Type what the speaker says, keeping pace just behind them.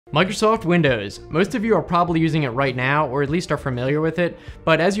Microsoft Windows. Most of you are probably using it right now, or at least are familiar with it,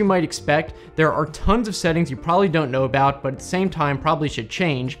 but as you might expect, there are tons of settings you probably don't know about, but at the same time probably should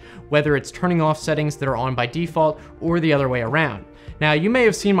change, whether it's turning off settings that are on by default or the other way around. Now, you may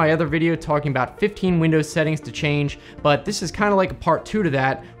have seen my other video talking about 15 Windows settings to change, but this is kind of like a part 2 to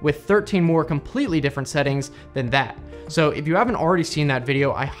that, with 13 more completely different settings than that. So if you haven't already seen that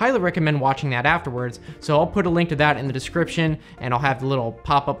video, I highly recommend watching that afterwards. So I'll put a link to that in the description, and I'll have the little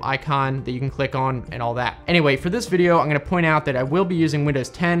pop-up icon that you can click on and all that. Anyway, for this video, I'm gonna point out that I will be using Windows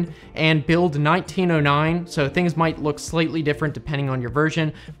 10 and build 1909, so things might look slightly different depending on your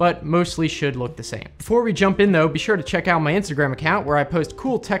version, but mostly should look the same. Before we jump in though, be sure to check out my Instagram account where I post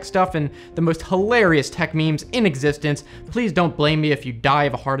cool tech stuff and the most hilarious tech memes in existence. Please don't blame me if you die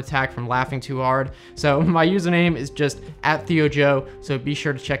of a heart attack from laughing too hard. So my username is just @TheoJoe, so be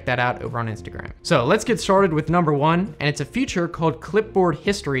sure to check that out over on Instagram. So let's get started with number 1, and it's a feature called Clipboard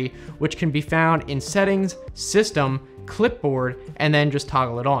History, which can be found in Settings, System, Clipboard, and then just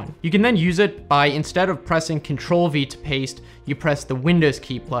toggle it on. You can then use it by, instead of pressing Ctrl-V to paste, you press the Windows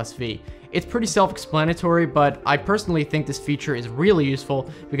key plus V. It's pretty self-explanatory, but I personally think this feature is really useful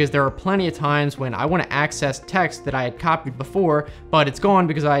because there are plenty of times when I want to access text that I had copied before, but it's gone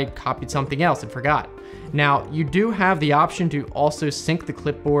because I copied something else and forgot. Now, you do have the option to also sync the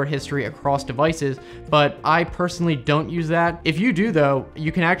clipboard history across devices, but I personally don't use that. If you do though,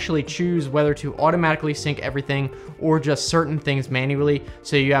 you can actually choose whether to automatically sync everything or just certain things manually,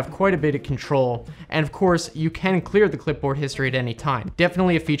 so you have quite a bit of control. And of course, you can clear the clipboard history at any time.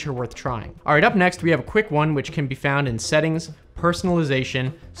 Definitely a feature worth trying. All right, up next, we have a quick one which can be found in Settings,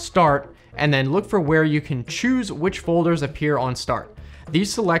 Personalization, Start, and then look for where you can choose which folders appear on Start.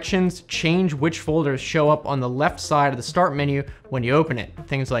 These selections change which folders show up on the left side of the Start menu when you open it.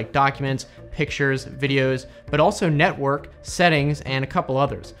 Things like Documents, Pictures, Videos, but also Network, Settings, and a couple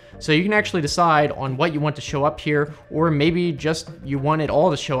others. So you can actually decide on what you want to show up here, or maybe just you want it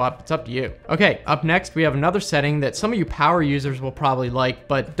all to show up. It's up to you. Okay, up next we have another setting that some of you power users will probably like,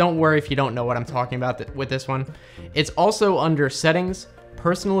 but don't worry if you don't know what I'm talking about with this one. It's also under Settings,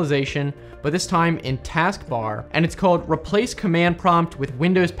 Personalization, but this time in Taskbar, and it's called Replace Command Prompt with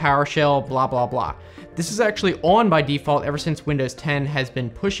Windows PowerShell blah blah blah. This is actually on by default ever since Windows 10 has been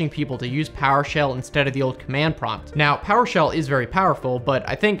pushing people to use PowerShell instead of the old command prompt. Now, PowerShell is very powerful, but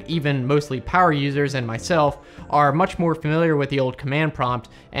I think even mostly power users and myself are much more familiar with the old command prompt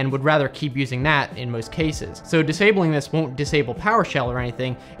and would rather keep using that in most cases. So disabling this won't disable PowerShell or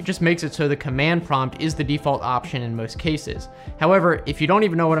anything, it just makes it so the command prompt is the default option in most cases. However, if you don't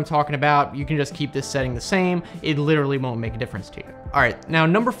even know what I'm talking about, you can just keep this setting the same. It literally won't make a difference to you. All right, now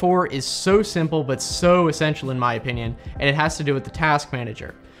number 4 is so simple, but so essential in my opinion, and it has to do with the Task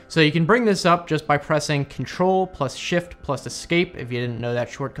Manager. So you can bring this up just by pressing Control plus Shift plus Escape if you didn't know that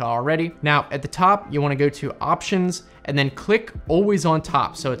shortcut already. Now at the top, you want to go to Options and then click Always on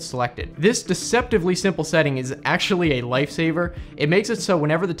Top so it's selected. This deceptively simple setting is actually a lifesaver. It makes it so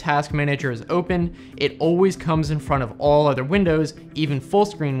whenever the Task Manager is open, it always comes in front of all other windows, even full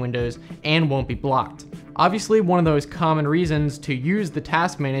screen windows, and won't be blocked. Obviously, one of those common reasons to use the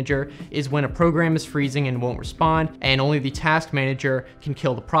Task Manager is when a program is freezing and won't respond, and only the Task Manager can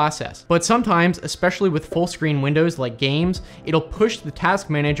kill the process. But sometimes, especially with full screen windows like games, it'll push the Task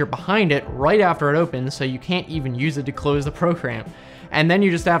Manager behind it right after it opens, so you can't even use it to close the program. And then you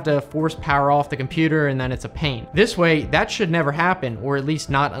just have to force power off the computer, and then it's a pain. This way, that should never happen, or at least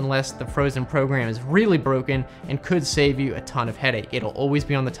not unless the frozen program is really broken and could save you a ton of headache. It'll always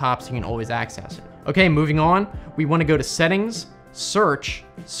be on the top so you can always access it. Okay, moving on, we want to go to Settings, Search,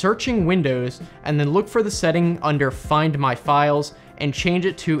 Searching Windows, and then look for the setting under Find My Files and change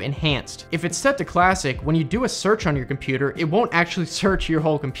it to Enhanced. If it's set to Classic, when you do a search on your computer, it won't actually search your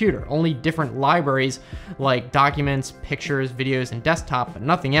whole computer, only different libraries like Documents, Pictures, Videos, and Desktop, but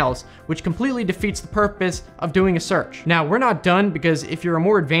nothing else, which completely defeats the purpose of doing a search. Now, we're not done because if you're a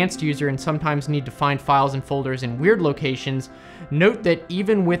more advanced user and sometimes need to find files and folders in weird locations, note that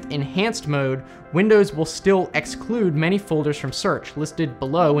even with Enhanced mode, Windows will still exclude many folders from search listed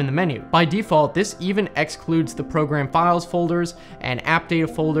below in the menu. By default, this even excludes the Program Files folders and App Data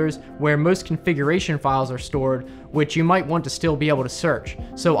folders where most configuration files are stored, which you might want to still be able to search.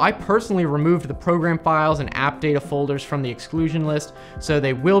 So I personally removed the Program Files and App Data folders from the exclusion list, so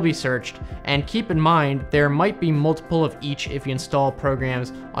they will be searched. And keep in mind, there might be multiple of each if you install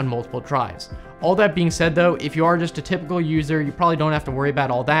programs on multiple drives. All that being said though, if you are just a typical user, you probably don't have to worry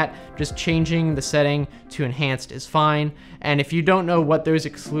about all that. Just changing the setting to Enhanced is fine. And if you don't know what those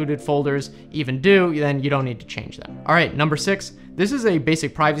excluded folders even do, then you don't need to change them. All right, number 6. This is a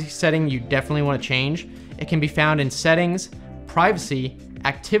basic privacy setting you definitely want to change. It can be found in Settings, Privacy,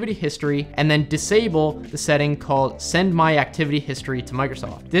 activity history and then disable the setting called send my activity history to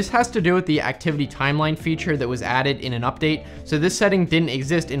Microsoft. This has to do with the activity timeline feature that was added in an update. So this setting didn't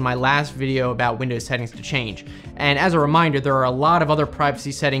exist in my last video about Windows settings to change. And as a reminder, there are a lot of other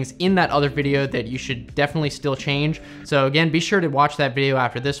privacy settings in that other video that you should definitely still change. So again, be sure to watch that video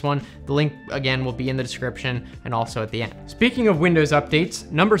after this one. The link again will be in the description and also at the end. Speaking of Windows updates,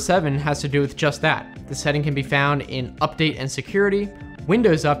 number 7 has to do with just that. The setting can be found in Update and Security,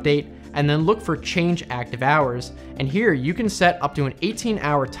 Windows Update, and then look for Change Active Hours. And here you can set up to an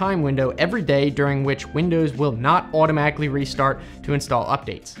 18-hour time window every day during which Windows will not automatically restart to install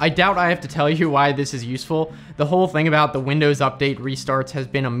updates. I doubt I have to tell you why this is useful. The whole thing about the Windows Update restarts has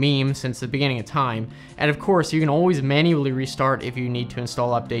been a meme since the beginning of time. And of course, you can always manually restart if you need to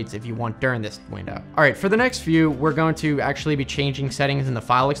install updates if you want during this window. All right, for the next few, we're going to actually be changing settings in the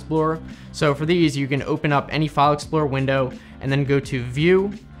File Explorer. So for these, you can open up any File Explorer window and then go to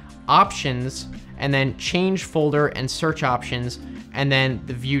View, Options, and then Change Folder and Search Options, and then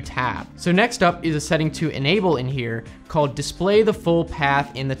the View tab. So next up is a setting to enable in here called Display the Full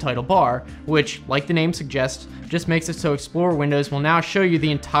Path in the title bar, which, like the name suggests, just makes it so Explorer windows will now show you the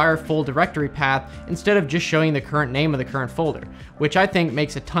entire full directory path instead of just showing the current name of the current folder, which I think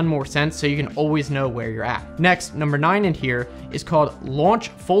makes a ton more sense so you can always know where you're at. Next, number 9 in here is called Launch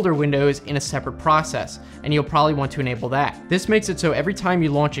Folder Windows in a Separate Process, and you'll probably want to enable that. This makes it so every time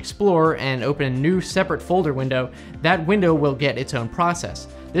you launch Explorer and open a new separate folder window, that window will get its own process.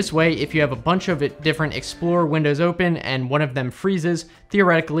 This way, if you have a bunch of different Explorer windows open and one of them freezes,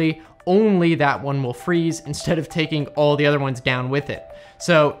 theoretically, only that one will freeze instead of taking all the other ones down with it.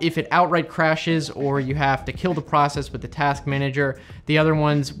 So if it outright crashes or you have to kill the process with the task manager, the other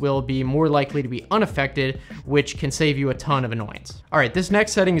ones will be more likely to be unaffected, which can save you a ton of annoyance. All right, this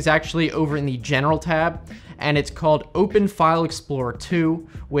next setting is actually over in the General tab, and it's called Open File Explorer 2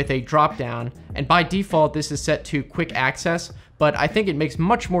 with a drop-down, and by default, this is set to Quick Access, but I think it makes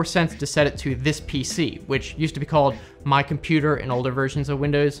much more sense to set it to this PC, which used to be called My Computer in older versions of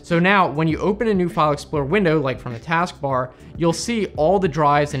Windows. So now, when you open a new File Explorer window, like from the taskbar, you'll see all the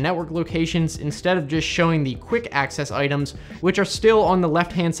drives and network locations instead of just showing the quick access items, which are still on the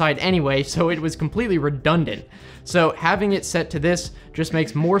left-hand side anyway, so it was completely redundant. So having it set to this just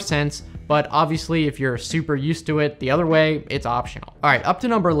makes more sense, but obviously if you're super used to it the other way, it's optional. All right, up to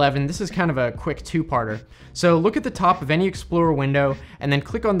number 11, this is kind of a quick two-parter. So look at the top of any Explorer window and then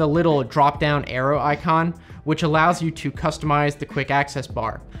click on the little drop-down arrow icon, which allows you to customize the quick access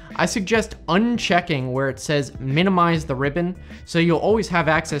bar. I suggest unchecking where it says minimize the ribbon, so you'll always have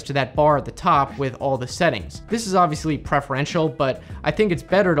access to that bar at the top with all the settings. This is obviously preferential, but I think it's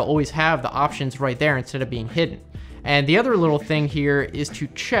better to always have the options right there instead of being hidden. And the other little thing here is to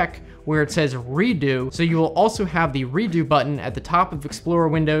check where it says redo, so you will also have the redo button at the top of Explorer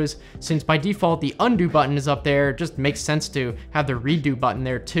windows. Since by default the undo button is up there, it just makes sense to have the redo button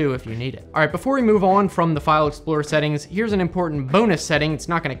there too if you need it. All right, before we move on from the File Explorer settings, here's an important bonus setting, it's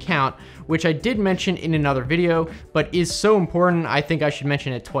not gonna count, which I did mention in another video, but is so important I think I should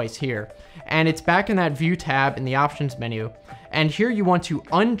mention it twice here. And it's back in that View tab in the Options menu. And here you want to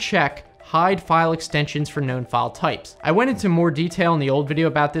uncheck Hide file extensions for known file types. I went into more detail in the old video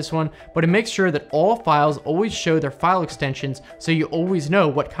about this one, but it makes sure that all files always show their file extensions so you always know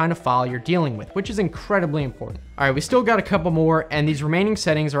what kind of file you're dealing with, which is incredibly important. All right, we still got a couple more, and these remaining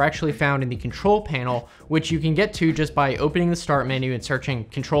settings are actually found in the Control Panel, which you can get to just by opening the Start menu and searching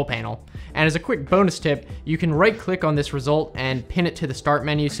Control Panel. And as a quick bonus tip, you can right-click on this result and pin it to the Start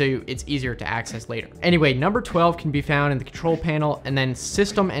menu so it's easier to access later. Anyway, number 12 can be found in the Control Panel, and then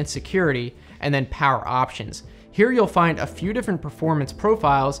System and Security, and then Power Options. Here you'll find a few different performance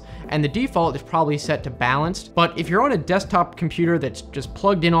profiles, and the default is probably set to balanced, but if you're on a desktop computer that's just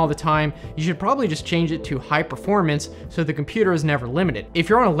plugged in all the time, you should probably just change it to high performance so the computer is never limited. If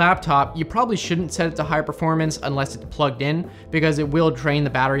you're on a laptop, you probably shouldn't set it to high performance unless it's plugged in, because it will drain the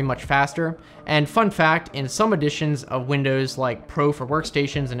battery much faster. And fun fact, in some editions of Windows like Pro for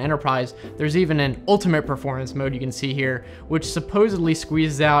Workstations and Enterprise, there's even an ultimate performance mode you can see here, which supposedly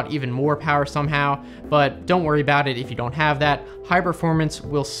squeezes out even more power somehow, but don't worry about it if you don't have that. High performance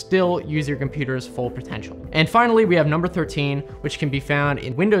will still use your computer's full potential. And finally, we have number 13, which can be found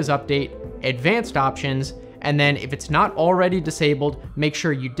in Windows Update, Advanced Options, and then if it's not already disabled, make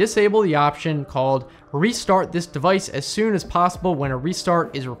sure you disable the option called restart this device as soon as possible when a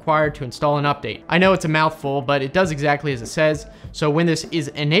restart is required to install an update. I know it's a mouthful, but it does exactly as it says. So when this is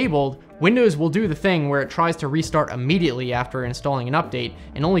enabled, Windows will do the thing where it tries to restart immediately after installing an update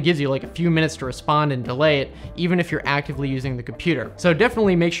and only gives you like a few minutes to respond and delay it, even if you're actively using the computer. So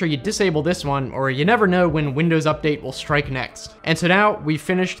definitely make sure you disable this one, or you never know when Windows Update will strike next. And so now we've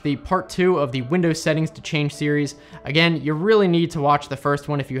finished the part 2 of the Windows settings to change series. Again, you really need to watch the first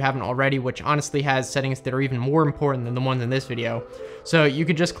one if you haven't already, which honestly has settings that are even more important than the ones in this video. So you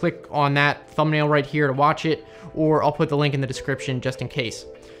could just click on that thumbnail right here to watch it, or I'll put the link in the description just in case.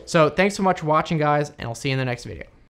 So thanks so much for watching, guys, and I'll see you in the next video.